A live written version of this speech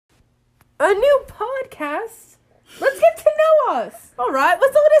a new podcast. Let's get to know us. All right,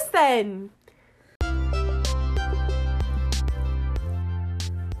 what's all this then?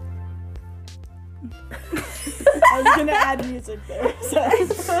 I was gonna add music there. So.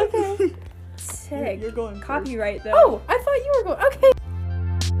 Okay. Sick. You're going Copyright, though. Oh, I thought you were going. Okay.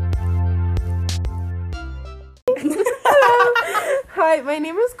 Hello. Hi, my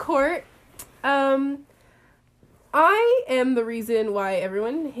name is Court. I am the reason why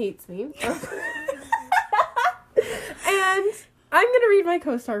everyone hates me. And I'm gonna read my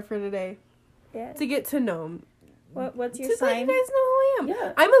co-star for today Yeah. to get to know him. What's your To let sign? you guys know who I am.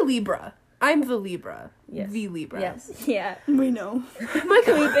 Yeah. I'm a Libra. I'm the Libra. Yes. The Libra. Yes. Yeah. We know. My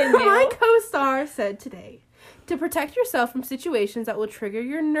male. co-star said today to protect yourself from situations that will trigger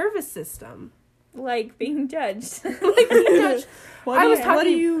your nervous system. Like being judged. Like being judged. What I was do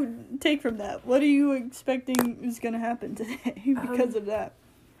talking- you take from that? What are you expecting is gonna happen today because of that?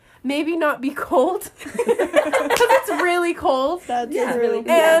 Maybe not be cold because it's really cold, That's Yeah. really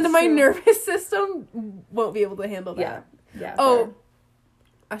Yeah, and it's my true. nervous system won't be able to handle that. Yeah. Yeah. Oh, fair.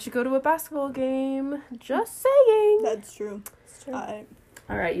 I should go to a basketball game. Just saying. That's true. It's true. I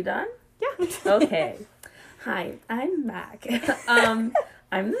All right, you done? Yeah. Okay. Hi, I'm Mac. I'm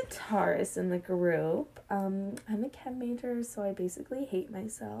the Taurus in the group. I'm a chem major, so I basically hate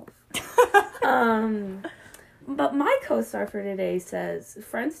myself. But my co-star for today says,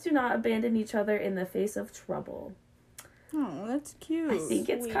 friends do not abandon each other in the face of trouble. Oh, that's cute. I think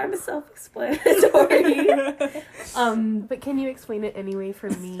it's Sweet. kind of self-explanatory. But can you explain it anyway for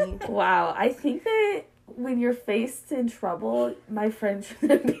me? Wow, I think that when you're faced in trouble, my friend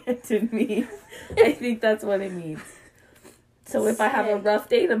should abandon me. I think that's what it means. So if I have a rough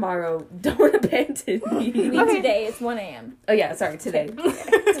day tomorrow, don't abandon I me. mean, today it's 1 a.m. Oh yeah, sorry, today.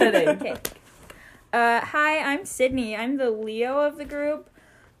 Today. Okay. Hi, I'm Sydney. I'm the Leo of the group.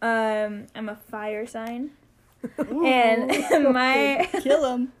 I'm a fire sign. Ooh. And my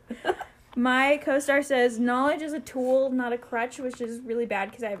Kill him. my co-star says knowledge is a tool, not a crutch, which is really bad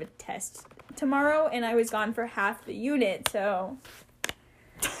because I have a test tomorrow and I was gone for half the unit, so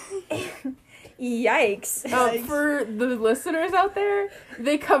yikes. Yikes. For the listeners out there,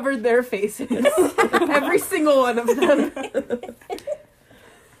 they covered their faces. Every single one of them.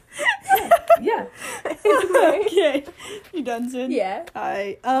 Yeah. Okay. You done, Sid? Yeah.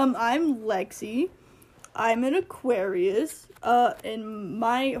 I'm Lexi. I'm an Aquarius. And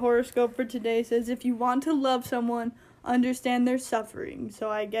my horoscope for today says if you want to love someone, understand their suffering. So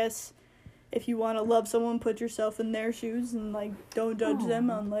I guess if you want to love someone, put yourself in their shoes and like don't judge them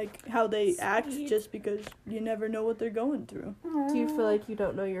on like how they act Sweet. just because you never know what they're going through. Do you feel like you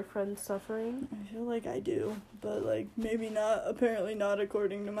don't know your friend's suffering? I feel like I do, but like maybe not. Apparently not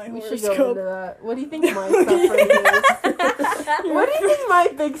according to my We should go horoscope. into that. What do you think my suffering is? What do you think my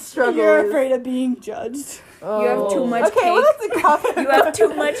big struggle You're is? afraid of being judged. Oh. You have too much Okay, well, that's a cop. You have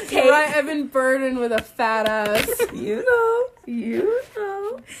too much cake. Right, I've been burdened with a fat ass. You know. You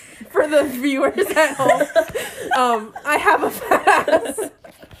know. For the viewers at home, I have a fat ass.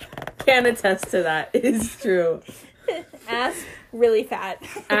 Can attest to that. It's true. Ass really fat.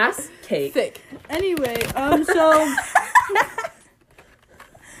 Ass cake. Thick. Anyway, so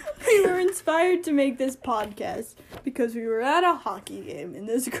we were inspired to make this podcast because we were at a hockey game and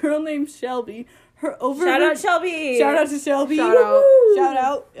this girl named Shelby, her over Shout out Shelby. Shout out to Shelby. Shout out. Woo! Shout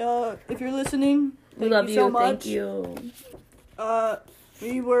out. If you're listening, We thank love you so you. much. Thank you.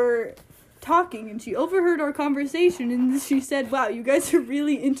 We were talking and she overheard our conversation and she said, wow, you guys are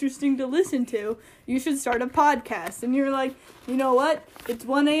really interesting to listen to. You should start a podcast. And you're like, you know what? It's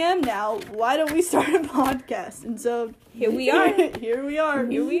 1 a.m. now. Why don't we start a podcast? And so Here we are. Here we are.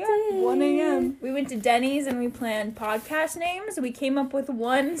 Here we are. 1 a.m. We went to Denny's and we planned podcast names. We came up with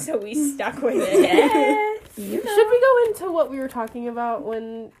one, so we stuck with it. Yeah. You know. Should we go into what we were talking about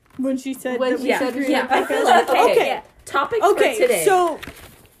when... When she said When that she we Yeah. should create Yeah. a I feel podcast. like Okay. Yeah. Topics for Okay, today. so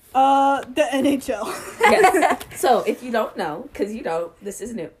the NHL. Yes. So if you don't know, because you don't, this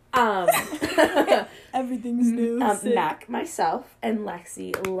is new. Everything's new. Sick. Mac, myself, and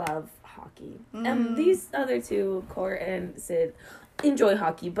Lexi love hockey. Mm. These other two, Court and Sid, enjoy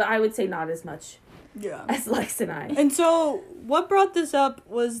hockey, but I would say not as much Yeah. as Lex and I. And so, what brought this up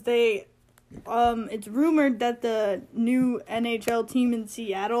was it's rumored that the new NHL team in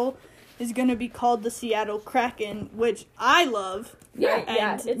Seattle is going to be called the Seattle Kraken, which I love. Yeah. And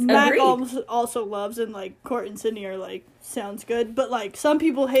Yeah, it's Mac agreed. also loves, and like Court and Sydney are like, sounds good. But like, some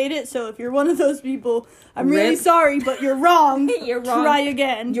people hate it, so if you're one of those people, I'm really Rip. sorry, but you're wrong. You're wrong. Try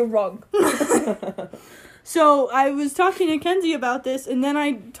again. You're wrong. So I was talking to Kenzie about this, and then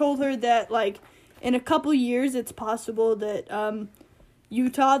I told her that, like, in a couple years, it's possible that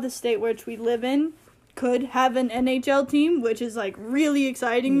Utah, the state which we live in, could have an NHL team, which is like really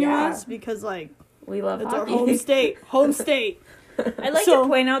exciting to Yeah. us because like We love it's our hockey. home state. Home state. I'd like So- to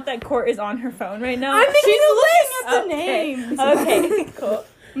point out that Court is on her phone right now. I'm looking at the Okay. names. Okay, cool.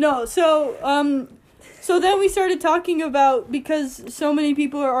 No, so then we started talking about, because so many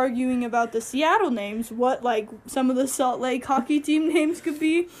people are arguing about the Seattle names, what like some of the Salt Lake hockey team names could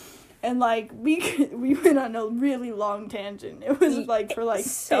be, and like we went on a really long tangent. It was like for like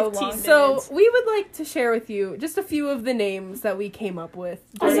So 15 long. minutes. So we would like to share with you just a few of the names that we came up with.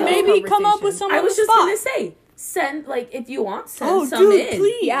 And during the maybe come up with conversation. some I on was the just spot. gonna say, send if you want, send Oh, some dude, in.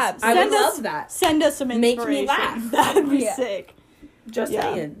 please. Yeah, I send would us, love that. Send us some Make me inspiration. laugh. That'd be Yeah. sick. Just Yeah.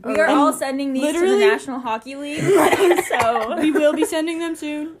 saying. We are And all sending these to the literally- National Hockey League, so We will be sending them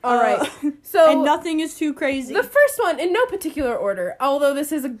soon. All right. and So nothing is too crazy. the first one, in no particular order, although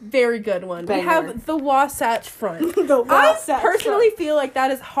this is a very good one, we Banger. have the Wasatch Front. The I Wasatch personally feel like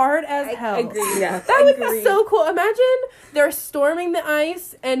that is hard as I hell. agree. Yeah. That would Agree. be so cool. Imagine they're storming the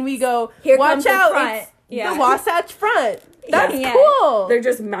ice and we go, Here watch comes the out, front." it's Yeah. the Wasatch Front. That's Yeah. cool. They're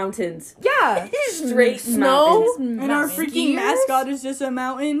just mountains. Yeah. Straight Snow. mountains. And our Mountain. freaking Skiers? mascot is just a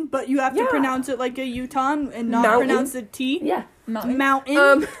mountain, but you have to Yeah. pronounce it like a Utah and not Mountain. pronounce the T. Yeah. Mountain.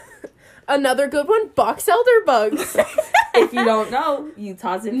 Mountain. Another good one, box elder bugs. If you don't know,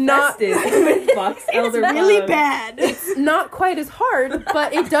 Utah's Not- infested with box elder really bugs. bad. Not quite as hard,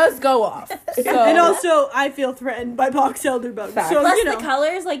 but it does go off. So And also, I feel threatened by box elder bugs. Facts. So, Plus you know, the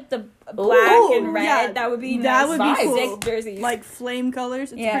colors, like the black Ooh, and red, yeah, that would be that nice. would be Vibes. cool. Sick jerseys. Like flame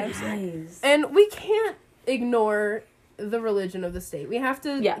colors. It's Yeah. pretty sick. Nice. and we can't ignore the religion of the state. We have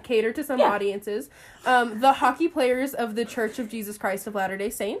to Yeah. cater to some Yeah. audiences. The hockey players of the Church of Jesus Christ of Latter-day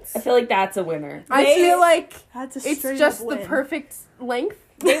Saints. I feel like that's a winner. I They- feel like That's a it's straight just up the win. perfect length.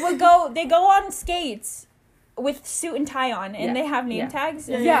 they go on skates with suit and tie on, and Yeah. they have name Yeah. tags.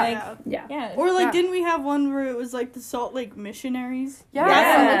 Yeah, And Yeah. like, Yeah. yeah. Or like, Yeah. didn't we have one where it was like the Salt Lake missionaries? Yeah,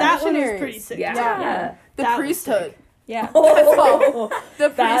 Yeah. That one was missionaries. pretty sick. Yeah. too. Yeah. The That was priesthood. Yeah. Oh, The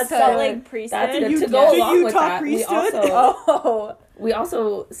That's priesthood. Salt Lake priesthood. that's good. You- To go the along with Utah that, priesthood? we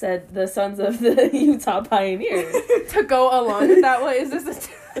also said the sons of the Utah Pioneers. To go along with that one, is this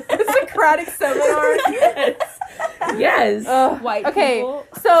a Socratic seminar? Yes. Yes. White Okay, people.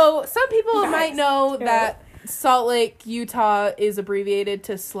 so some people might know True. that Salt Lake, Utah is abbreviated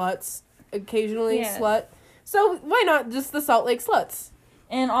to sluts, occasionally Yeah. slut. So why not just the Salt Lake Sluts?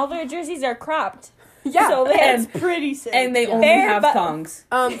 And all their jerseys are cropped. Yeah. So they It's have pretty sick. and they only Bare have butt- thongs.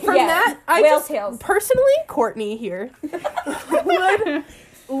 From Yeah. that, I Whale just tails. personally, Courtney here, would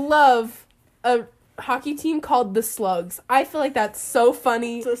love a hockey team called the Slugs. I feel like that's so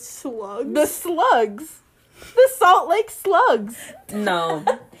funny. the slugs. The Slugs. The Salt Lake Slugs. No.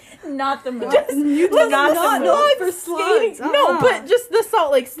 not the most. You do The not Slugs know for skating- slugs. No, Uh-huh. but just the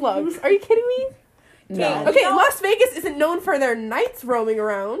Salt Lake Slugs. Are you kidding me? No. Okay, You know- Las Vegas isn't known for their knights roaming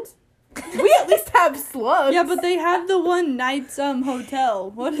around. We at least have slugs. Yeah, but they have the one Knights hotel.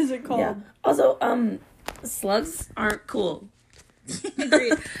 What is it called? Yeah. Also, slugs aren't cool.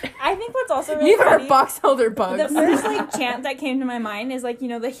 Agreed. I think what's also really neither are funny, box elder bugs. the first like chant that came to my mind is like, you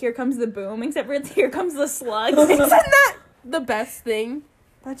know, the "Here comes the boom," except for it's "Here comes the slugs." Isn't that the best thing?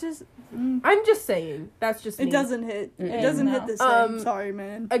 That just I'm just saying. That's just it me. doesn't hit. It Mm-mm. doesn't No. hit the same. Um, Sorry,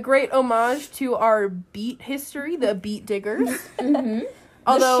 man. A great homage to our beat history, the beat diggers. Mm-hmm.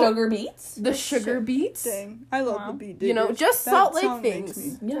 Although the sugar beets. the sugar beats. Dang, I love Wow. the beat. You know, Diggers. just That Salt Lake song makes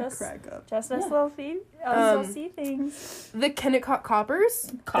things. me Yes. crack up. Just us Yeah. little feet, little sea things. The Kennecott Coppers.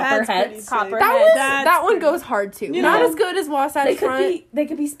 That's pretty Copperheads. sick. Copper- That was That's that one pretty- goes hard too. You Not know, as good as Wasatch Front. They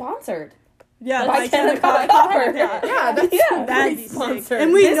could be sponsored. Yeah, By by Kennecott Kennecott Copperhead. Copperhead. Yeah, that's Yeah. That'd pretty be sponsored. sick.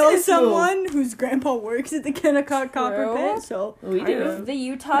 And we This know is cool. someone whose grandpa works at the Kennecott Copper True. Pit, so We I do. know. The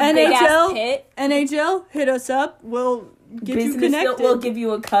Utah NHL? big ass pit. NHL, hit us up. We'll get you Business connected. will give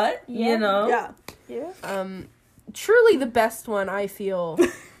you a cut. Yeah. You know. Yeah. Truly the best one I feel.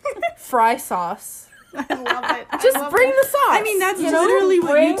 Fry sauce. I love it. Just bring the sauce. I mean, that's You know, literally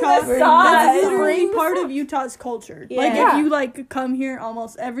what bring Utah. the sauce. That's literally Bring the part sauce. of Utah's culture. Yeah. Like Yeah. if you like come here,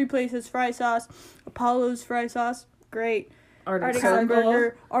 almost every place has fry sauce. Apollo's fry sauce, great. Arctic Circle.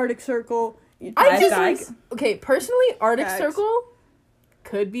 Hamburger, Arctic Circle. I Five just Guys. like okay. Personally, Arctic Facts. Circle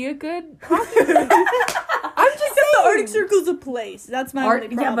could be a good hockey. I'm just The saying. Arctic Circle's a place. That's my only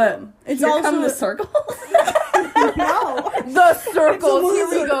Yeah, problem. but it's here also come the circle. no. The circles. Here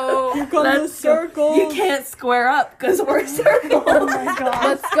we go. Here come the Let's go. circle. You can't square up because we're circle. Oh my god.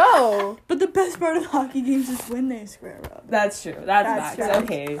 Let's go. But the best part of hockey games is when they square up. That's true. That's That's facts.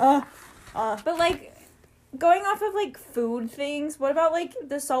 true. Okay. But like, going off of like food things, what about like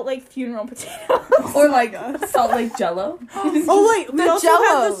the Salt Lake funeral potatoes? Or like Salt Lake Jello. Oh wait, we The also have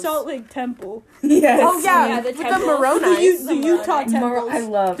Jellos. the Salt Lake Temple. Yes. Oh yeah, Yeah, the with the temple. Moroni. The Utah temples. I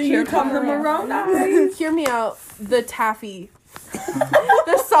love. The Here Utah come the Moroni. Hear me out. The taffy.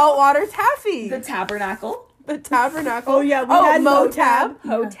 The saltwater taffy. The tabernacle. The tabernacle. Oh yeah, we had Motab.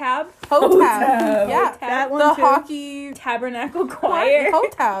 Hotab, Hotab. Yeah. That one The too. hockey Tabernacle Choir.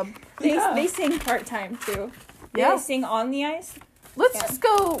 Hotab. They sing part time too. Yeah. They sing on the ice. Let's Yeah. just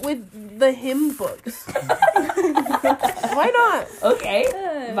go with the hymn books. Why not? Okay.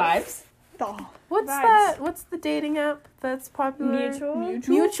 Vibes. Oh, What's Vibes. that? What's the dating app that's popular? Mutual.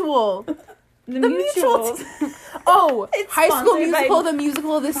 Mutual. The The Mutual. Mutuals. Oh, It's High School sponsored by- Musical, the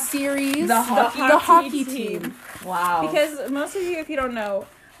musical, the series. The hockey The hockey team. Wow. Because most of you, if you don't know,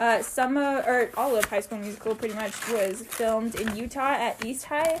 all of High School Musical pretty much was filmed in Utah at East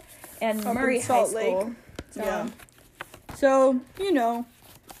High and Up in Murray High Salt School. Lake. So, Yeah. So, you know,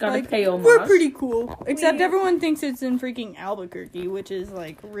 gotta like, pay homage. we're pretty cool. Except We- everyone thinks it's in freaking Albuquerque, which is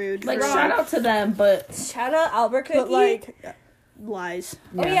like rude. Like for shout out to them, but shout out Albuquerque. But like oh lies.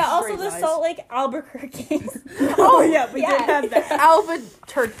 yeah, also Straight the lies. Salt Lake Albuquerque. Oh yeah, we Yeah. did have that. Alba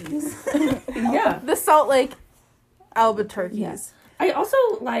turkeys. yeah. The Salt Lake Alba turkeys. Yes. I also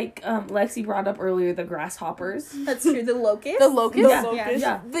like Lexi brought up earlier the grasshoppers. That's true. The locust. The locusts. Yeah,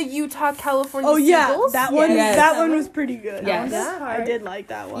 yeah. The Utah, California Oh yeah, seagulls. that one. Yes. That one was pretty good. Yes. Yeah. I did like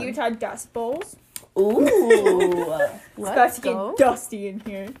that one. Utah Dust Bowls. Ooh. Let's It's about go. to get dusty in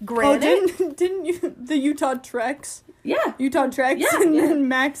here. Oh, Granite. didn't you the Utah Treks? Yeah. Utah Treks, Yeah, and yeah. then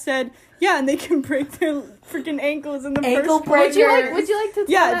Max said, "Yeah, and they can break their freaking ankles in the Ankle first breaker. Would you like? Would you like to?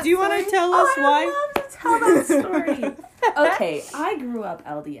 Tell Yeah, that do you want to story? tell us why? I love to tell that story. Okay, I grew up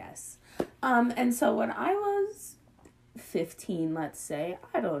LDS. And so when I was 15, let's say,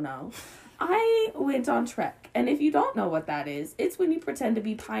 I don't know, I went on Trek. And if you don't know what that is, it's when you pretend to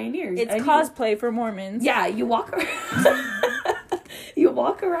be pioneers. It's and you- cosplay for Mormons. Yeah, you walk around. You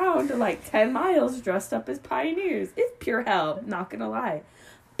walk around like 10 miles dressed up as pioneers. It's pure hell, not gonna lie.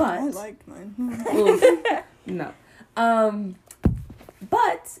 But I like mine. oof, no.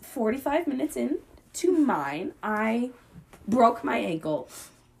 But 45 minutes in to mine, I broke my ankle.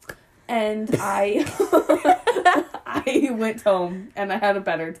 And I went home and I had a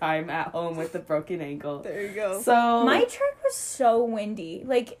better time at home with the broken ankle. There you go. So My trek was so windy.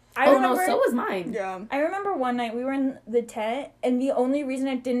 Like I oh remember. no, so was mine. Yeah. I remember one night we were in the tent, and the only reason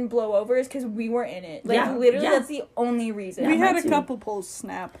it didn't blow over is because we were in it. Like Yeah, literally, yeah. that's the only reason. We Yeah, had mine a too. couple poles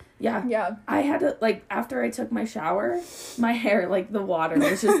snap. Yeah. Yeah. I had to, like, after I took my shower, my hair, like, the water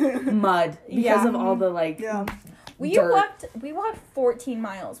was just mud because Yeah. of all the, like, Yeah. We dirt. walked 14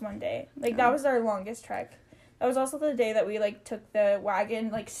 miles one day. Like that was our longest trek. That was also the day that we like took the wagon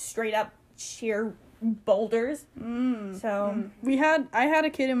like straight up sheer boulders. So I had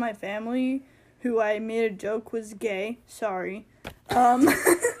a kid in my family who I made a joke was gay. Sorry.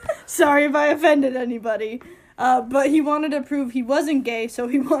 Sorry if I offended anybody. But he wanted to prove he wasn't gay, so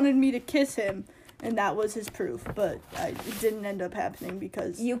he wanted me to kiss him. And that was his proof. But it didn't end up happening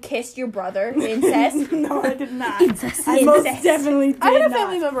because... you kissed your brother, incest. No, I did not. Incest. I most Incest. definitely did I had a not.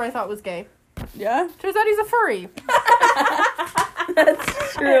 family member I thought was gay. Yeah? Turns out he's a furry. That's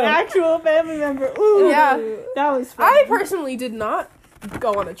An true. actual family member. Ooh. Yeah. That was fun. I personally did not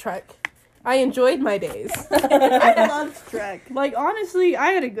go on a trek. I enjoyed my days. I loved Trek. Like, honestly,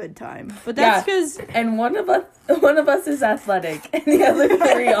 I had a good time. But that's Yeah. because... And one of us is athletic, and the other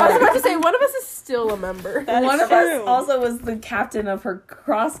three I was about aren't. to say, one of us is still a member. That One is of true. us also was the captain of her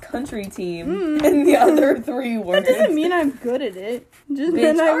cross country team, and the other three weren't. That doesn't mean I'm good at it. Just Bitch,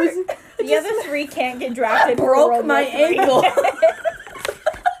 then I alright. was... The other three can't get drafted. for broke World my War III. ankle.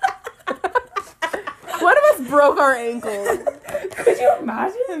 One of us broke our ankle. Could you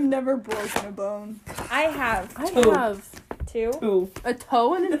imagine? I've never broken a bone. I have I Two. have two. Ooh, a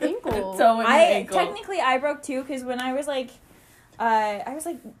toe and an ankle. toe and ankle. Technically I broke two because when I was like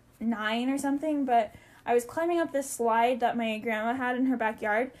 9 or something, but I was climbing up this slide that my grandma had in her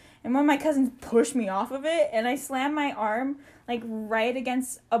backyard, and one of my cousins pushed me off of it, and I slammed my arm like right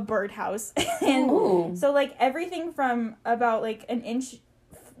against a birdhouse, and Ooh. so like everything from about like an inch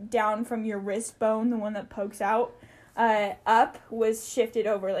down from your wrist bone, the one that pokes out, up was shifted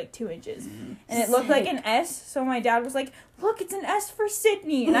over like 2 inches, and it looked like an S. So my dad was like, "Look, it's an S for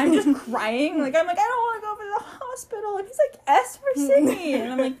Sydney," and I'm just crying, like I'm like, "I don't want to go to the hospital," and he's like, "S for Sydney,"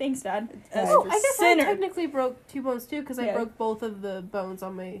 and I'm like, "Thanks, Dad." Oh, I guess Sinner. I technically broke 2 bones too because I Yeah. broke both of the bones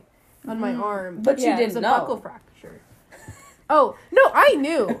on my arm. But Yeah. you It was didn't a know. buckle fracture. Oh, no, I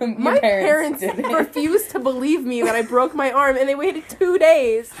knew. Your My parents parents didn't. refused to believe me that I broke my arm, and they waited 2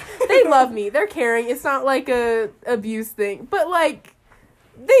 days. They love me. They're caring. It's not like a abuse thing. But, like,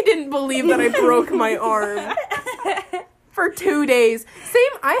 they didn't believe that I broke my arm for 2 days.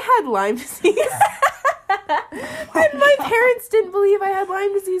 Same, I had Lyme disease. And my parents didn't believe I had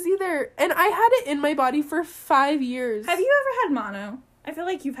Lyme disease either. And I had it in my body for 5 years. Have you ever had mono? I feel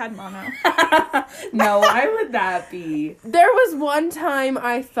like you've had mono. No, why would that be? There was one time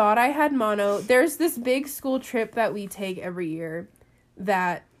I thought I had mono. There's this big school trip that we take every year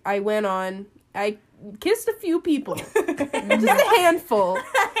that I went on. I kissed a few people. Just a handful.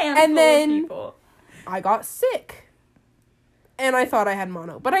 And then of people. I got sick. And I thought I had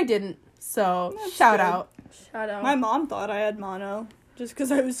mono, but I didn't. So, That's shout good. out. Shout out. My mom thought I had mono just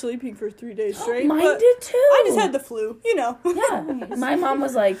because I was sleeping for 3 days straight. Mine but did too. I just had the flu, you know. Yeah. My mom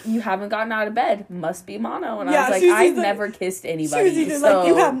was like, you haven't gotten out of bed. Must be mono. And Yeah, I was like, she was I've either- never kissed She was anybody. either So like,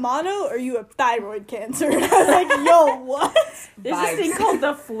 you have mono or you have thyroid cancer. And I was like, yo, what? There's this thing called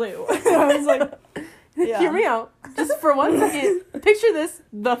the flu. I was like, yeah. Hear me out. Just for 1 second. Picture this,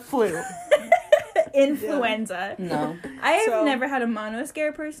 the flu. Influenza. No. I have So- never had a mono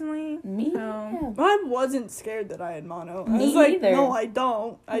scare personally. Me? Oh. I wasn't scared that I had mono. I Me was like, either. no, I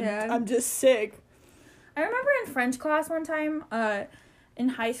don't. Yeah. I'm just sick. I remember in French class one time, in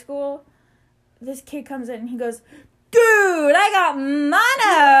high school, this kid comes in and he goes, "Dude, I got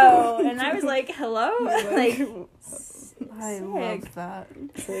mono!" And I was like, "Hello?" Like, I sick. love that.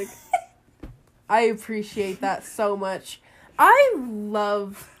 sick. I appreciate that so much. I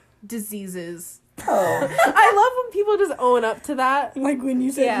love diseases. Oh. I love when people just own up to that. Like when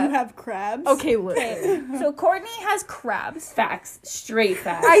you said Yeah. you have crabs. Okay, look. Okay, so Courtney has crabs. Facts. Straight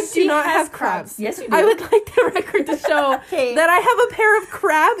facts. I She do not has have crabs. Yes, you do. I would like the record to show Okay. that I have a pair of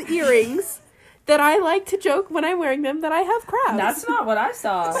crab earrings that I like to joke when I'm wearing them that I have crabs. That's not what I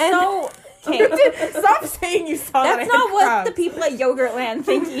saw. And So, okay, stop saying you saw that I that's had not what crabs. the people at Yogurtland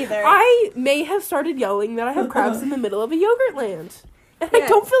think either. I may have started yelling that I have crabs in the middle of a yogurt land. And I Yeah.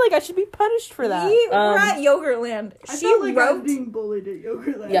 don't feel like I should be punished for that. We were Um, at Yogurtland. I She felt like I was wrote. being bullied at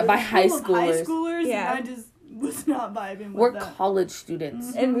Yogurtland. Yeah, by It was high full of high schoolers. schoolers. Yeah. And I just was not vibing with We're that. college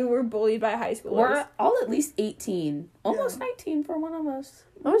students. And we were bullied by high schoolers. We're all at least 18. Almost Yeah. 19 for one of us.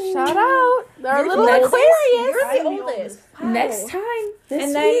 Oh, shout out. Our You're little the Aquarius. You're I'm the the oldest. Wow. Next time. This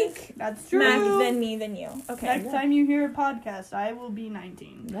And then- week. That's true. Mac, then me, then you. Okay. Next time you hear a podcast, I will be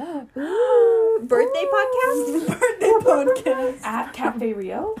 19. Yeah. Birthday podcast? Birthday podcast. At Cafe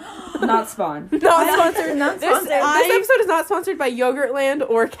Rio. Not spawn. Not sponsored. Not This sponsored. episode is not sponsored by Yogurtland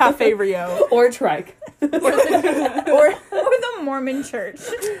or Cafe Rio. Or Trek. or Or the Mormon Church.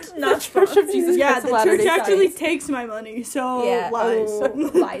 the Church of Jesus Yeah, Christ the of Latter-day church actually Saints. takes my money, so Yeah. lies.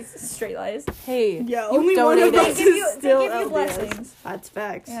 Oh, lies. Straight lies. Hey, Yeah, you only one of donated. us They give is you, still they give you LDS. blessings. That's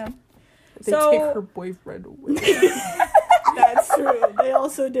facts. Yeah. They So- take her boyfriend away. That's true. They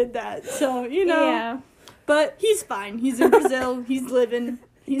also did that. So, you know. Yeah. But he's fine. He's in Brazil. He's living.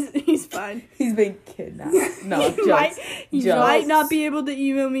 He's fine. He's been kidnapped. No, He might, jokes. he Jokes. might not be able to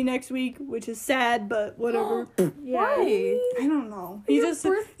email me next week, which is sad, but whatever. Why? I don't know. He Your just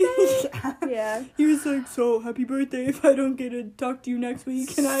birthday? Yeah. He was like, "So happy birthday if I don't get to talk to you next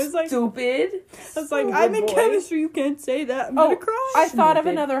week." And I was like, Stupid. I'm in boy. chemistry. You can't say that. I'm Oh, gonna cry. I thought of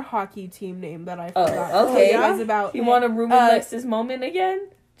Stupid. another hockey team name that I Oh, forgot. okay. You guys about You want to ruin Lex's moment again?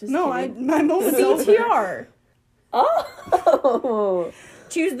 Just no, kidding. my moment's over. CTR. Oh.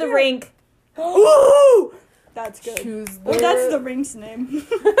 Choose the rink. Ooh, that's good. Choose Well, that's the rink's name.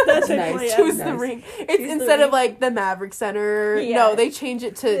 That's how Nice. play it. Choose Nice. the ring. It's Choose the instead of ring. like the Maverick Center. Yeah. No, they change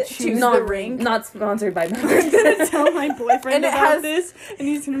it to choose not the ring. Not sponsored by I'm Maverick. gonna tell my boyfriend And it about has- this, and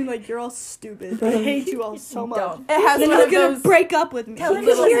he's gonna be like, "You're all stupid. I hate you all so much." Don't. It has Then one he's of gonna those. break up with me. Tell him to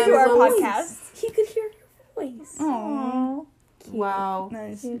Little hear to our animals. podcast. He could hear your voice. Aww. Wow.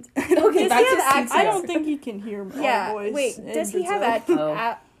 Nice. Okay, back to access? I don't think he can hear my Yeah. voice. Wait, in does he have Brazil.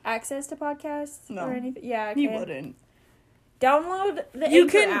 access to podcasts No. or anything? Yeah, okay. He wouldn't. Download the You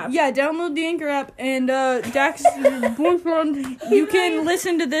Anchor can, app. yeah, download the Anchor app, and Dax, your boyfriend, you can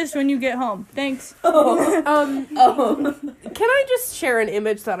listen to this when you get home. Thanks. Oh. Oh. Can I just share an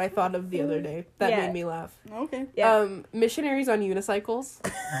image that I thought of the other day that Yeah. made me laugh? Okay. Yeah. Missionaries on unicycles.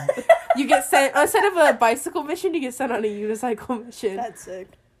 You get sent instead of a bicycle mission, you get sent on a unicycle mission. That's sick.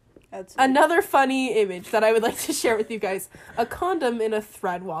 That's sick. Another funny image that I would like to share with you guys: a condom in a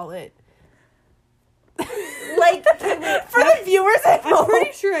thread wallet. Like, For the viewers at I'm home.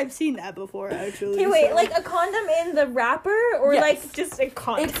 pretty sure I've seen that before, actually. okay, wait, so- like a condom in the wrapper or Yes. like just a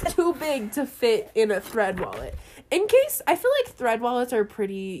condom? It's too big to fit in a thread wallet. In case, I feel like thread wallets are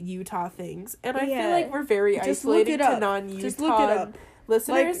pretty Utah things, and I Yeah. feel like we're very Just look isolated it to up. non-Utah Just look it up.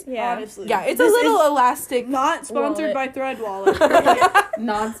 listeners. Like, Yeah. honestly. Yeah, it's This a little is elastic. not sponsored wallet. by Threadwallet.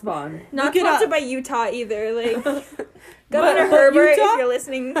 Non-spawn. Not Look it sponsored up. by Utah either. Like Governor but Herbert, Utah? if you're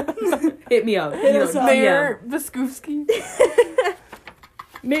listening. Hit me up. Hit us up. Mayor Viskovsky,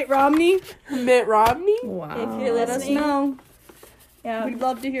 Mitt Romney, Mitt Romney. Wow. If you're let us listening. know. Yeah. We'd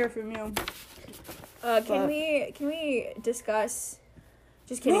love to hear from you. Can but- we discuss?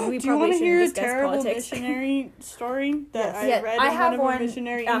 Just kidding. We Do you probably want to hear a shouldn't discuss terrible politics. missionary story that I Yeah, read I in have one of one our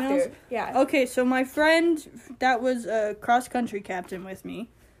missionary emails? after. Yeah. Okay, so my friend that was a cross country captain with me,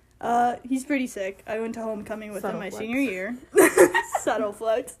 he's pretty sick. I went to homecoming with him Subtle my flex. senior year. Subtle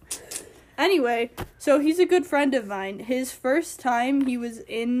flex. Anyway, so he's a good friend of mine. His first time he was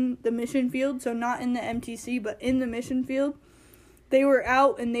in the mission field, so not in the MTC, but in the mission field. They were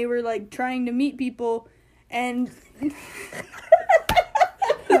out and they were like trying to meet people, and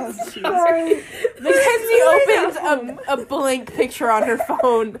oh, jeez. Mackenzie opened a blank picture on her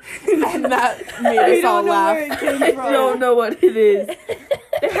phone, and that made I us all don't know where laugh. it came I from. don't know what it is.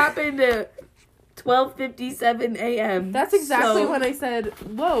 It happened at 12:57 a.m. That's exactly So- when I said,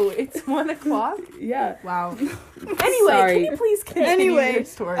 "Whoa, it's 1:00." Yeah. Wow. Anyway, Sorry. can you please continue Anyway, your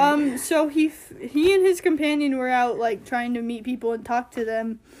story? so he and his companion were out like trying to meet people and talk to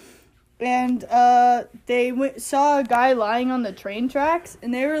them, and they saw a guy lying on the train tracks,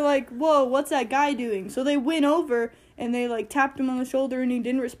 and they were like, "Whoa, what's that guy doing?" So they went over and they like tapped him on the shoulder, and he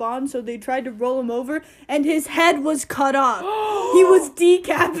didn't respond. So they tried to roll him over, and his head was cut off. He was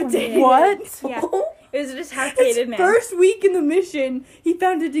decapitated. What? Yeah. It was a decapitated man First week in the mission, he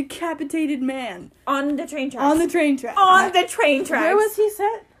found a decapitated man on the train tracks. on the train track. On the train tracks. Where was he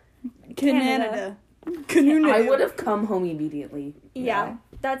set? Canada. I would have come home immediately. Yeah.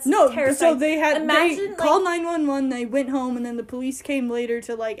 That's No, terrifying. so they had Imagine, they like- called 911. They went home, and then the police came later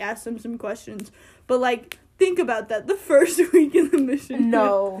to like ask them some questions. But like, think about that. The first week in the mission.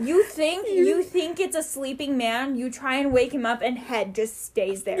 No. You think it's a sleeping man, you try and wake him up and head just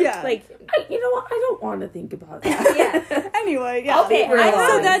stays there. Yeah. Like You know what? I don't want to think about that. yeah. Anyway, yeah. Okay, I have-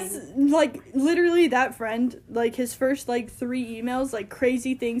 So that's like literally that friend. Like his first like 3 emails, like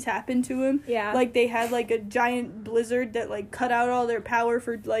crazy things happened to him. Yeah. Like they had like a giant blizzard that like cut out all their power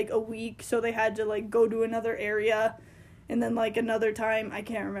for like a week, so they had to like go to another area. And then, like, another time, I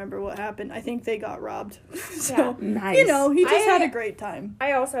can't remember what happened. I think they got robbed. So, Nice. you know, he just I- had a great time.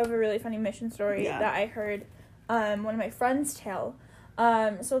 I also have a really funny mission story Yeah. that I heard one of my friends tell.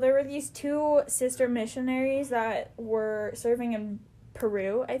 So there were these 2 sister missionaries that were serving in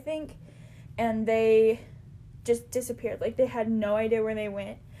Peru, I think, and they just disappeared. Like, they had no idea where they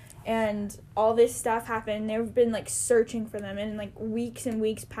went. And all this stuff happened. They've been, like, searching for them, and, like, weeks and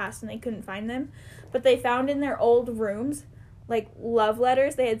weeks passed, and they couldn't find them. But they found in their old rooms, like, love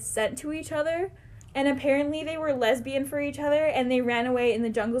letters they had sent to each other. And apparently they were lesbian for each other, and they ran away in the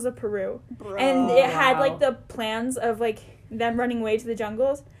jungles of Peru. And it had, wow. like, the plans of, like, them running away to the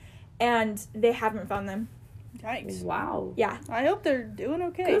jungles, and they haven't found them. Yikes. Wow. Yeah. I hope they're doing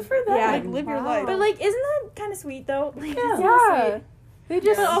okay. Good for them. Yeah. Like, live your life. But, like, isn't that kind of sweet, though? Like, Yeah. it's so Yeah. sweet. They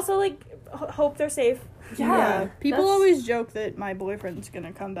just But also, like, hope they're safe. yeah. People That's- always joke that my boyfriend's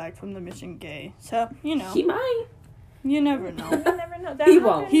gonna come back from the mission gay. So, you know, He might. you never know. You never know. That He happened.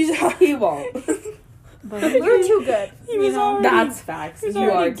 won't. He's He won't. You're too good. He was you know? already That's facts. he's You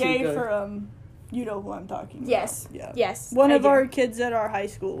are already too gay good. for you know who I'm talking Yes. about. Yeah. Yes. One I of do. our kids at our high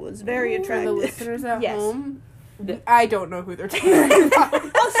school was very For the attractive. listeners at Yes. home, I don't know who they're talking about.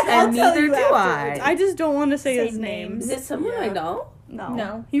 I'll And tell neither you do afterwards. I. I just don't want to say Say his name. names. Is it someone I Yeah. know?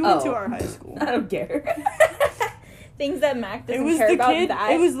 No. He went Oh. to our high school. I don't care. Things that Mac It doesn't was care the about kid.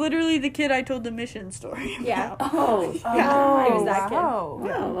 that. It was literally the kid I told the mission story about. Yeah. Oh. Yeah. Oh, Who's that kid? wow.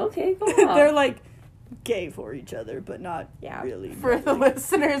 Wow. Okay. Go on. They're like gay for each other, but not Yeah. really. For the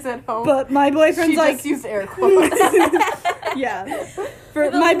listeners at home, But my boyfriend's she like, just used air quotes. yeah.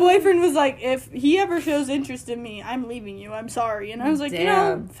 My boyfriend was like, if he ever shows interest in me, I'm leaving you. I'm sorry. And I was like, you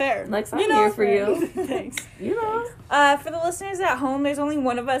know, Damn. fair. Lex, I'm you know, here for fair. you. Thanks. You know. For the listeners at home, there's only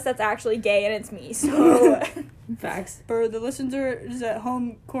one of us that's actually gay, and it's me. So Facts. For the listeners at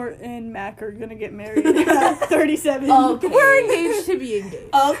home, Court and Mac are gonna get married at 37. Okay. We're engaged to be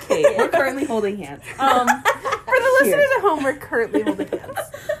engaged. Okay. We're currently holding hands. For the listeners at home, we're currently holding hands.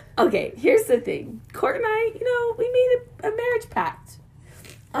 Okay, here's the thing. Court and I, you know, we made a marriage pact.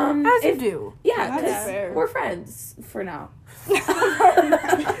 As you if- do. Yeah, That's because fair. we're friends for now.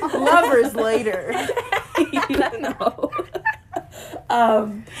 Lovers later. No.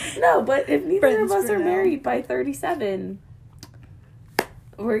 No, but if neither Friends of us for are now. married by 37,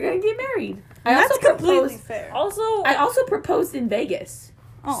 we're gonna get married. That's completely fair. Also, I also proposed in Vegas.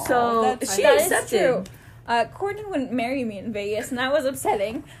 Aw, So that's she that is accepted. true. Courtney wouldn't marry me in Vegas, and that was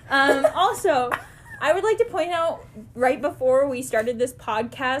upsetting. Also, I would like to point out, right before we started this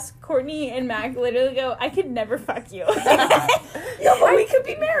podcast, Courtney and Mac literally go, I could never fuck you. No, but we could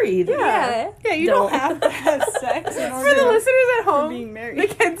be married. Yeah. Yeah, you don't have to have sex in order For the listeners at for home, being married.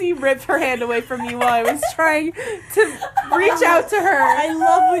 Mackenzie ripped her hand away from me while I was trying to reach out to her. I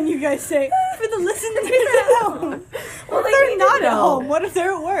love when you guys say, for the listeners at home. Well, What if they're not at home? What if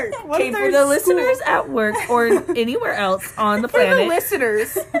they're at work? What Okay, if for they're the at school? listeners at work or anywhere else on the For the planet,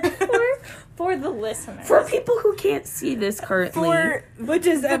 listeners. For the listeners. for people who can't see this currently, For Which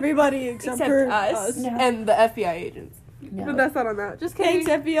is everybody except Except for us. us. and the FBI agents. no. But that's not on that. Just kidding.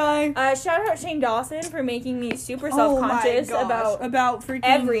 Thanks, FBI. Shout out Shane Dawson for making me super Oh my self-conscious gosh, about freaking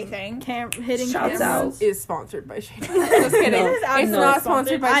everything. hitting Shouts cameras. out. Is sponsored by Shane Dawson. Just kidding. No. It's absolutely not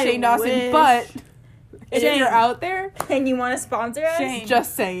sponsored by I Shane Dawson, wish. but if Shane. you're out there, And you want to sponsor us? Shane.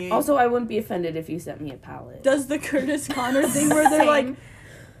 just saying. Also, I wouldn't be offended if you sent me a palette. Does the Curtis Connor thing where they're like, Same.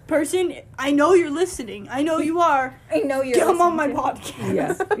 person, I know you're listening. I know you are. I know you're Come on my listening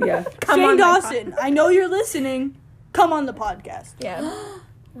to- podcast. Yeah, yeah. Come Shane on my Dawson, I know you're listening. Come on the podcast. Yeah.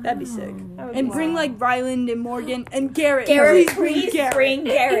 That'd be sick. That would And be bring wow. like Ryland and Morgan and Garrett. Garrett, bring please Garrett. bring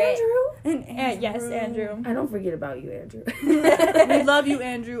Garrett. And Yes, Andrew. I don't forget about you, Andrew. We love you,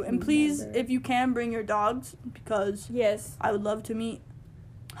 Andrew. And please, Never. if you can, bring your dogs because Yes. I would love to meet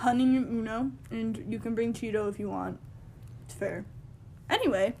Honey and Uno, and you can bring Cheeto if you want. It's fair.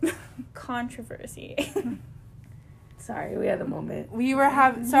 Anyway, Controversy. Sorry, we had a moment. We were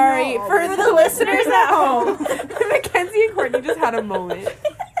having, sorry, No. for the listeners at home, Mackenzie and Courtney just had a moment.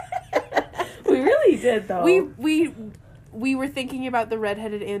 We really did, though. We were thinking about the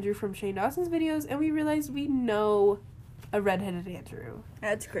redheaded Andrew from Shane Dawson's videos, and we realized we know a redheaded Andrew.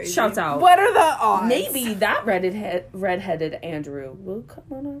 that's crazy. Shouts out. What are the odds? Maybe that redheaded Andrew will come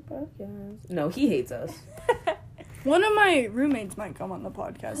on our podcast. No, he hates us. One of my roommates might come on the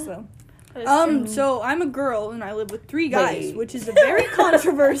podcast though. That's true. So I'm a girl and I live with 3 guys, Wait. which is a very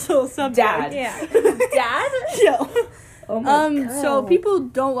controversial subject. Dad. Yeah. Dad? Yeah. Oh my So God. people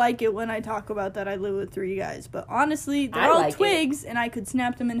don't like it when I talk about that I live with 3 guys, but honestly, they're I all like it. twigs, and I could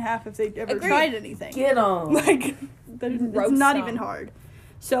snap them in half if they ever Agreed. tried anything. Get on. Like, it's Roast not them. even hard.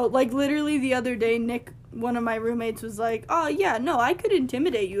 So, like, literally the other day, Nick, one of my roommates, was like, "Oh yeah, no, I could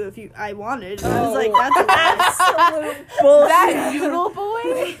intimidate you if I wanted." And I was like, "That's Absolute bullshit. That noodle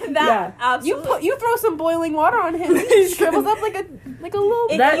boy? That Yeah. absolute. You throw some boiling water on him, he shrivels up like a little.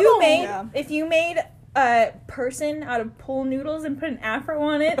 If That- you made Yeah. if you made a person out of pool noodles and put an afro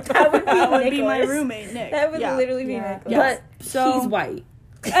on it, that would be that would be my Nicholas. roommate, Nick." That would yeah. literally be Yeah. Nicholas. But So- he's white.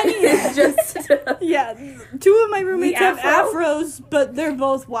 It's Just Yeah, 2 of my roommates have afro? afros, but they're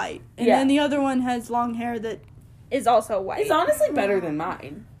both white, and Yeah. then the other one has long hair that. Is also white. It's honestly better than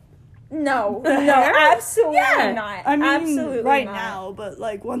mine. No, Hair? no, absolutely Yeah. not. I mean, absolutely right not. now, but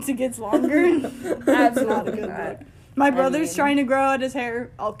like once it gets longer, it's Absolutely not a good not. look. My brother's mean- trying to grow out his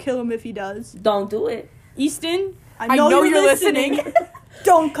hair. I'll kill him if he does. Don't do it. Easton, I know you're listening.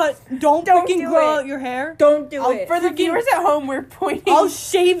 Don't Don't freaking do grow it. out your hair. Don't do I'll it. For the viewers at home, we're pointing. I'll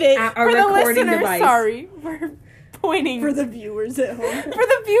shave it At our for the recording listeners, device. sorry, we're pointing. for the viewers at home. For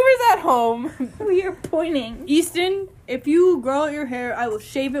the viewers at home, we are pointing. Easton, if you grow out your hair, I will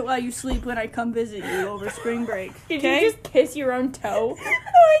shave it while you sleep when I come visit you over spring break. Did okay? you just kiss your own toe?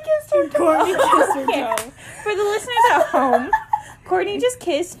 I kissed her Courtney kissed her Okay. toe. For the listeners at home, Courtney just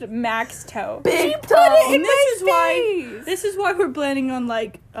kissed Mac's toe. Big put it in And my this is why we're planning on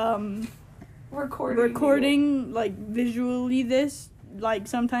like recording like visually this like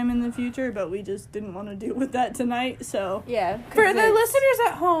sometime in the future, but we just didn't want to deal with that tonight. So Yeah. For the listeners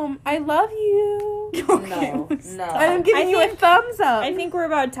at home, I love you. okay, No, no. I'm giving I you a think- thumbs up. I think we're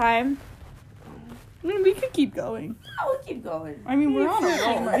about time. we could keep going. I'll keep going. I mean, we're on a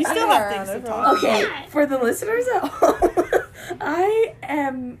roll. We I still think have we're things on to a talk. roll. Okay, for the listeners at home, I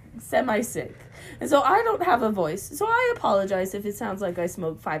am semi-sick. And so I don't have a voice. So I apologize if it sounds like I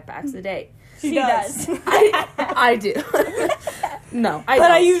smoke 5 packs a day. She does. does. I do. No, I But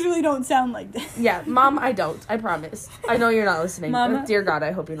don't. I usually don't sound like this. Yeah, Mom, I don't. I promise. I know you're not listening. Mama. Oh, dear God,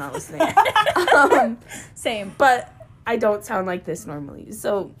 I hope you're not listening. Same. But I don't sound like this normally.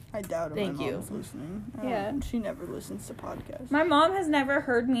 So I doubt it. Thank my you. mom's listening. Yeah. She never listens to podcasts. My mom has never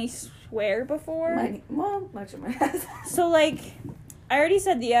heard me swear before. my mom, actually, my ass. So, like, I already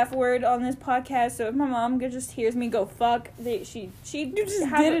said the F word on this podcast, so if my mom just hears me go fuck, she'd You just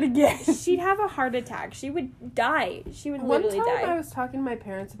have did it again. She'd have a heart attack. She would die. She would One literally time die. I was talking to my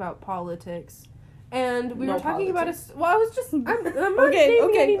parents about politics, And we No were talking about politics. well, I was just, I'm not Okay,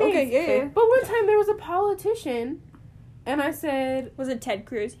 naming any names. yeah. But one time there was a politician, and I said, Was it Ted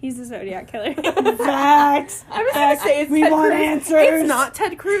Cruz? He's the Zodiac killer. Facts. I was gonna say it's We Ted want Cruz. answers. It's not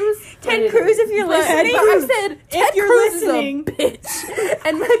Ted Cruz. Ted Cruz, if you're But listening. I said, Ted If you're Cruz listening. is a bitch.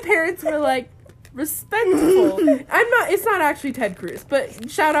 And my parents were like, respectful. It's not actually Ted Cruz, but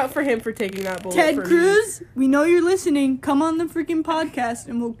shout out for him for taking that bullet Ted for me. Cruz, we know you're listening. Come on the freaking podcast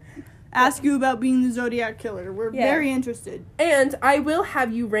and we'll ask you about being the Zodiac Killer. We're Yeah. very interested. And I will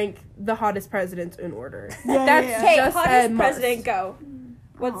have you rank the hottest presidents in order. Yeah, That's yeah. Okay, just a hottest must. president, go.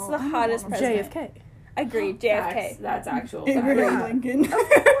 What's Oh, the I don't hottest wanna- president? JFK. Agreed, JFK. That's actual. Abraham fact. Lincoln.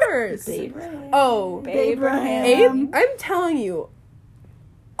 Of course. Abraham. Oh, Abraham. Abe, I'm telling you,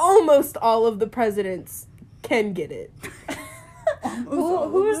 almost all of the presidents can get it.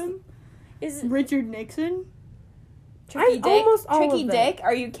 Who's is Richard Nixon? Tricky I'm Dick? almost all Tricky of them. Dick?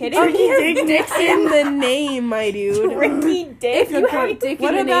 Are you kidding? Tricky me? Dick Nixon in the name, my dude. Tricky Dick. If you have Dick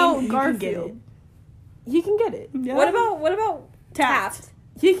What in the about name, Garfield? You can get it. Yeah. What about Taft?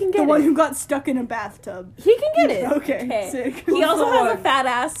 He can get The it. one who got stuck in a bathtub. He can get it. Okay, Okay. sick. He also the has a one? fat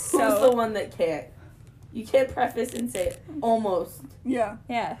ass, Who's the so one that can't? You can't preface and say almost. Yeah.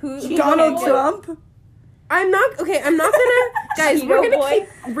 yeah. Who? Donald who- Trump? I'm not gonna. Guys, Cheeto we're gonna boy.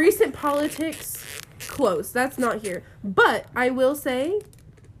 keep recent politics close. That's not here. But I will say,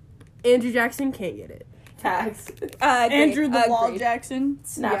 Andrew Jackson can't get it. Tax. Agreed, Andrew the Wall agreed. Jackson.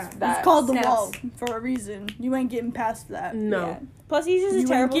 Snaps Yeah. back. It's called the Snaps. Wall for a reason. You ain't getting past that. No. Yeah. Plus, he's just You a ain't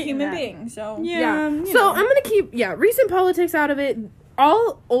terrible getting human that. being. So Yeah. you So know. I'm gonna keep recent politics out of it.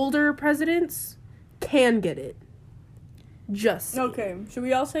 All older presidents can get it. Just Okay, should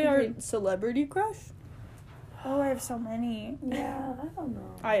we all say our celebrity crush? Oh, I have so many. Yeah, I don't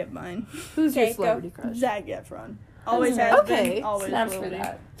know. I have mine. who's your Okay, go. celebrity crush? Zac Efron. Always Okay. has Okay. been. Always Snaps will for be.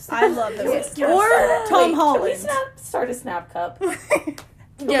 that. I love him. Yes. Or Tom Can we Holland. start a snap cup?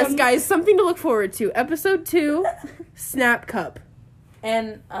 Yes, guys, something to look forward to. Episode 2, Snap Cup,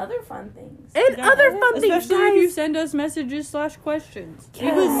 And other fun things. and Yeah. other fun things. Especially if you Guys. send us messages / questions.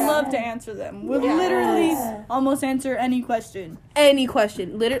 We would love to answer them. We'll literally almost answer any question. Any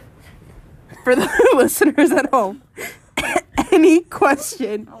question, for the listeners at home. Any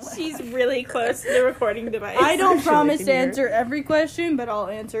question. She's really close to the recording device. I don't Actually, promise can to hear. answer every question, but I'll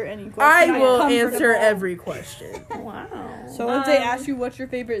answer any question. I I'm will comfortable. answer every question. Wow. So if they ask you what's your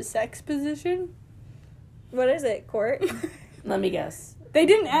favorite sex position, What is it, Court? Let me guess. they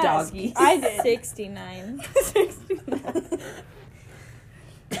didn't ask. Doggy. I did. 69.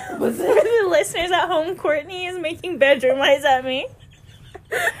 Was For it? the listeners at home, Courtney is making bedroom eyes at me.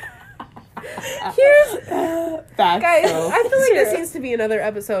 Here's Facts, guys. though. I feel like this Sure. needs to be another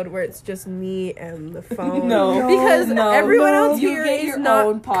episode where it's just me and the phone. No. because No. everyone No. else You here get is your not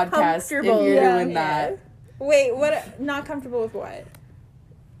own podcast if comfortable. you're Yeah. doing that. Wait, what? Not comfortable with what?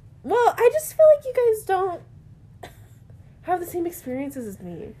 Well, I just feel like you guys don't have the same experiences as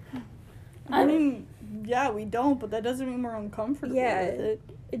me. I mean, yeah, we don't, but that doesn't mean we're uncomfortable Yeah. with it.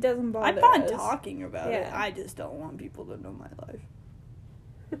 It doesn't bother I'm fine us. talking about it. Yeah. I just don't want people to know my life.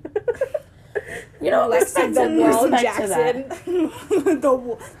 You know, Lexi the Wall Jackson.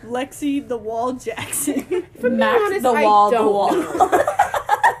 Lexi the Wall Jackson. Max honest, the I wall, the don't wall. know.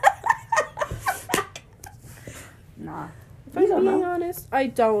 Nah. If I'm being honest, I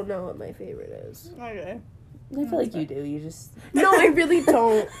don't know what my favorite is. Okay. I feel like you do. You just No, I really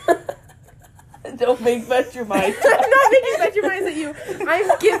don't. don't make bedroom eyes. I'm not making bedroom eyes at you.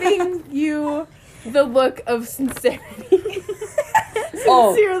 I'm giving you the look of sincerity.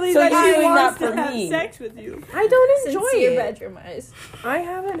 Oh, Sincerely, so that you're he doing wants that to for have me. sex with you. I don't enjoy Sincere it. bedroom eyes. I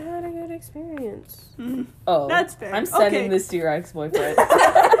haven't had a good experience. Oh, That's fair. I'm sending Okay. this to your ex-boyfriend.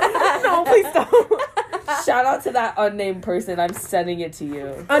 No, please don't. Shout out to that unnamed person. I'm sending it to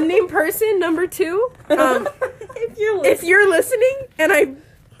you. Unnamed person number 2. If If you're listening, and I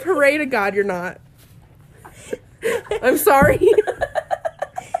pray to God you're not. I'm sorry.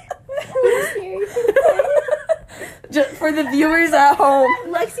 Just for the viewers at home,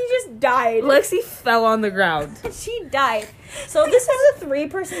 Lexi just died. Lexi fell on the ground. She died. So this is a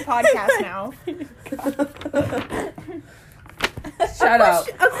 3-person podcast now. Shout out.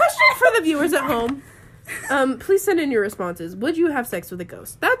 A question for the viewers at home. Please send in your responses. Would you have sex with a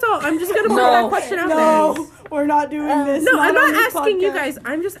ghost? That's all. I'm just gonna put No. that question out there. No, we're not doing this. No, I'm on not this asking you podcast. guys.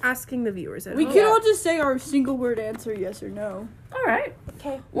 I'm just asking the viewers at We home. can all just say our single word answer, yes or no. All right.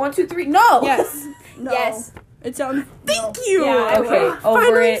 Okay. 1, 2, 3. No. Yes. No. Yes. It sounds. Thank you. Yeah, I Okay, will. over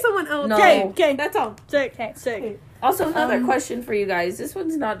Finally, it. someone else. No. Okay. That's all. Sick. Okay. Sick. Also, another question for you guys. This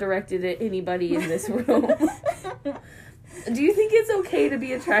one's not directed at anybody in this room. Do you think it's okay to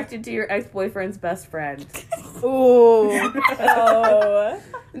be attracted to your ex-boyfriend's best friend? Oh. Oh.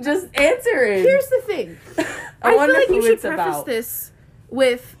 Just answer it. Here's the thing. I feel wonder like who you should it's preface about. this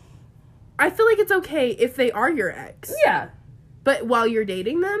with, I feel like it's okay if they are your ex. Yeah. But while you're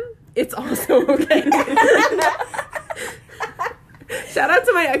dating them, it's also okay. Shout out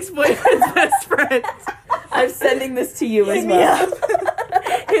to my ex-boyfriend's best friend. I'm sending this to you as Hit me well.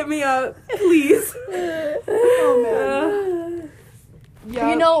 up. Hit me up, please. Oh, man. Yeah.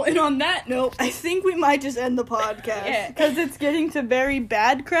 You know, and on that note, I think we might just end the podcast. Yeah. Because it's getting to very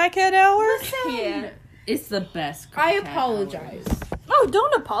bad crackhead hour. Yeah. It's the best. I crackhead apologize. Oh,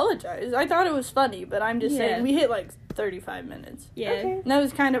 don't apologize. I thought it was funny, but I'm just Yeah. saying we hit like 35 minutes. Yeah. And that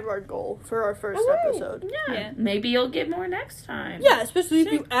was kind of our goal for our first episode. Yeah. Yeah. Maybe you'll get more next time. Yeah, especially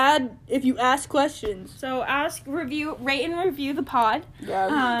if you ask questions. So rate and review the pod.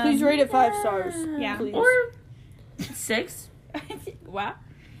 Yeah, please rate it 5 stars. Yeah. Please. Or 6. Wow.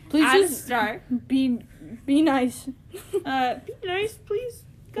 Please Add a just star. be nice. Be nice, please.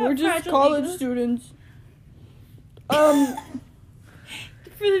 We're just Fragile college egos. students.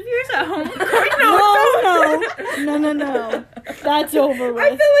 For the viewers at home. No. That's over I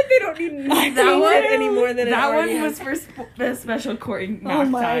with. feel like they don't need That that one- one any more than it That already one has. was for the special court Oh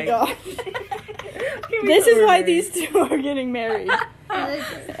my time. god. Can we This go is why over these two are getting married.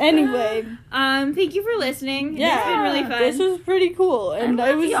 Anyway, Thank you for listening. yeah, It's been really fun. this was pretty cool, and I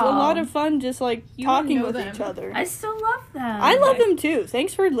it love was y'all. a lot of fun just like You talking know with them. each other. I still love them. I love them too.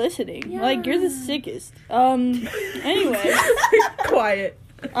 Thanks for listening. Like you're the sickest. Anyway, Quiet.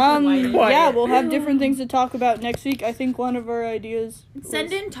 yeah, we'll have different things to talk about next week. I think one of our ideas.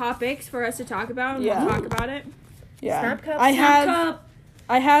 Send in topics for us to talk about, and Yeah. we'll talk about it. Yeah, Snap cup, I snap have Cup.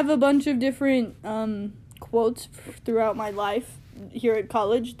 I have a bunch of different quotes throughout my life here at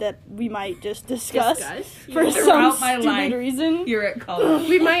college that we might just discuss for some Throughout my stupid life. reason. You're at college.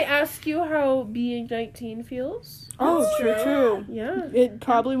 We might ask you how being 19 feels. Oh, true. Yeah. It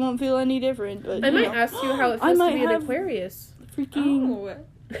probably won't feel any different, but I you might know, ask you how it I feels to might be an have- Aquarius. freaking. Oh.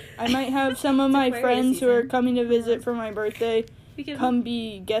 I might have some of my Aquarius friends who are season. coming to visit for my birthday We can come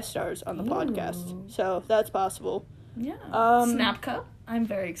be guest stars on the podcast, so that's possible. Yeah. Snap Cup. I'm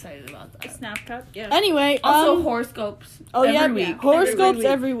very excited about that. snap cup. Yeah. Anyway, Also horoscopes. every week. horoscopes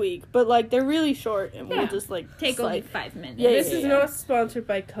every week, but like they're really short, and we'll Yeah. just like Take only slide. 5 minutes. Yeah, This is not sponsored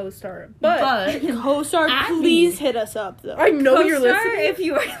by CoStar, but Co-star, Abby. please hit us up though. I know you're Co-star, listening. if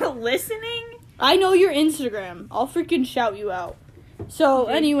you are listening. I know your Instagram. I'll freaking shout you out. So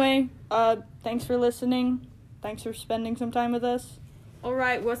anyway, thanks for listening. Thanks for spending some time with us. All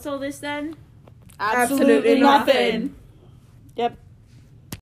right, what's all this then? Absolutely nothing. Yep.